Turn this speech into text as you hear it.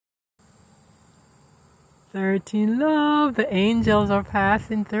13 love, the angels are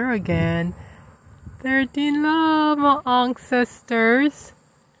passing through again. 13 love, my ancestors.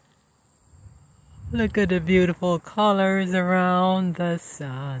 Look at the beautiful colors around the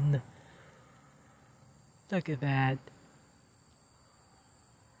sun. Look at that.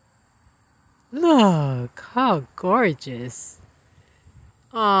 Look, how gorgeous.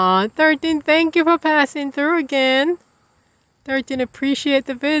 Aw, 13, thank you for passing through again. 13, appreciate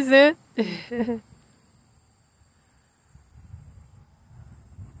the visit.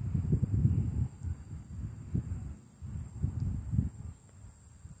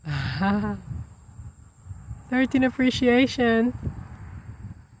 13 appreciation.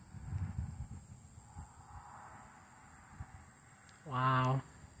 Wow.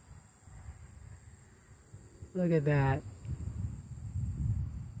 Look at that.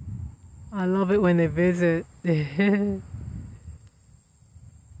 I love it when they visit.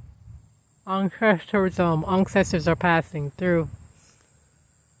 Ancestors are passing through.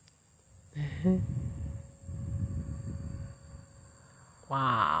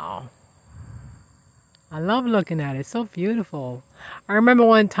 Wow. I love looking at it. It's so beautiful. I remember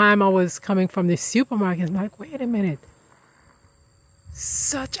one time I was coming from the supermarket and I'm like, wait a minute.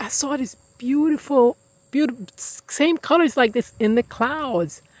 I saw this beautiful, same colors like this in the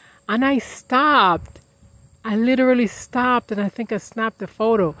clouds. And I stopped. I literally stopped and I think I snapped a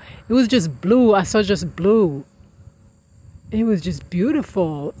photo. It was just blue. I saw just blue. It was just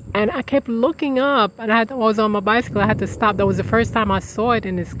beautiful. And I kept looking up and I was on my bicycle. I had to stop. That was the first time I saw it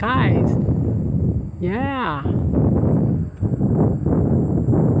in the skies. Yeah.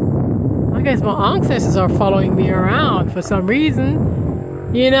 I guess my ancestors are following me around for some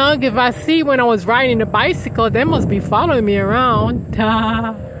reason. You know, if I see when I was riding the bicycle, they must be following me around.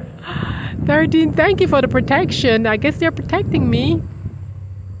 13, thank you for the protection. I guess they're protecting me.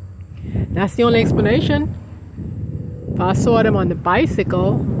 That's the only explanation. If I saw them on the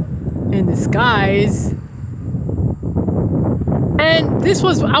bicycle in the skies. And this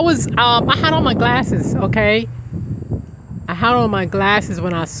was, I had on my glasses, okay? I had on my glasses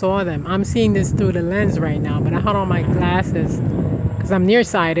when I saw them. I'm seeing this through the lens right now, but I had on my glasses because I'm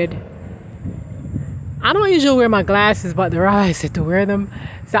nearsighted. I don't usually wear my glasses, but they're I said to wear them.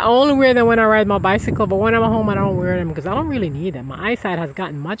 So I only wear them when I ride my bicycle, but when I'm at home, I don't wear them because I don't really need them. My eyesight has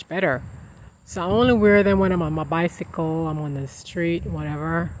gotten much better. So I only wear them when I'm on my bicycle, I'm on the street,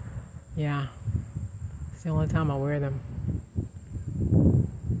 whatever. Yeah. It's the only time I wear them.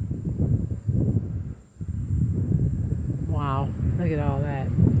 Wow. Look at all that.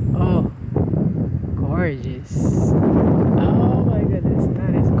 Oh. Gorgeous. Oh my goodness.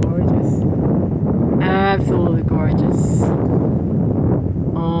 That is gorgeous. Absolutely gorgeous.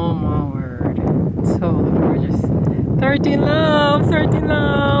 Oh my word. Totally gorgeous. 13 love. 13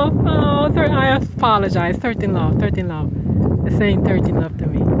 love. Oh, I apologize. 13 love. 13 love. They're saying 13 love to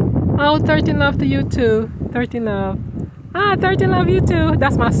me. Oh, 13 love to you too. 13 love. Ah, 13 love you too.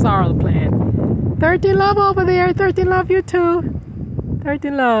 That's my sorrow plan. 13 love over there. 13 love you too.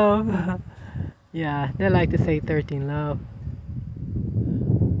 13 love. Yeah, they like to say 13 love.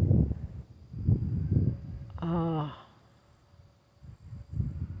 Oh.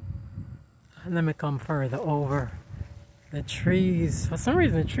 Let me come further over. The trees. For some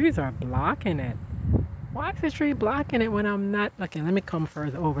reason, the trees are blocking it. Why is the tree blocking it when I'm not looking? Let me come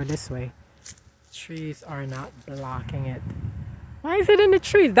further over this way. Trees are not blocking it. Why is it in the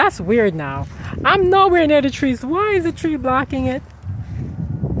trees? That's weird now. I'm nowhere near the trees. Why is the tree blocking it?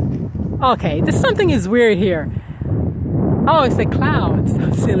 Okay, something is weird here. Oh, it's the clouds.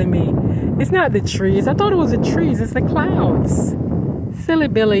 Silly me. It's not the trees. I thought it was the trees. It's the clouds. Silly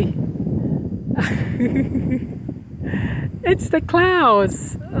Billy. It's the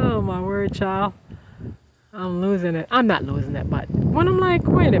clouds. Oh my word, child. I'm losing it. I'm not losing it, but when I'm like,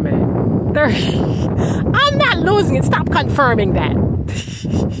 wait a minute. I'm not losing it. Stop confirming that.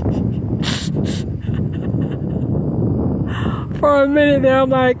 For a minute there, I'm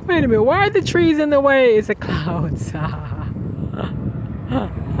like, wait a minute. Why are the trees in the way? It's the clouds.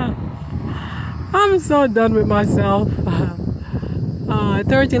 I'm so done with myself.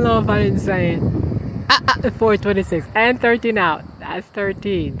 13 love, I didn't say it. 426 and 13 out. That's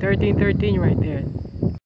 13. 13 right there.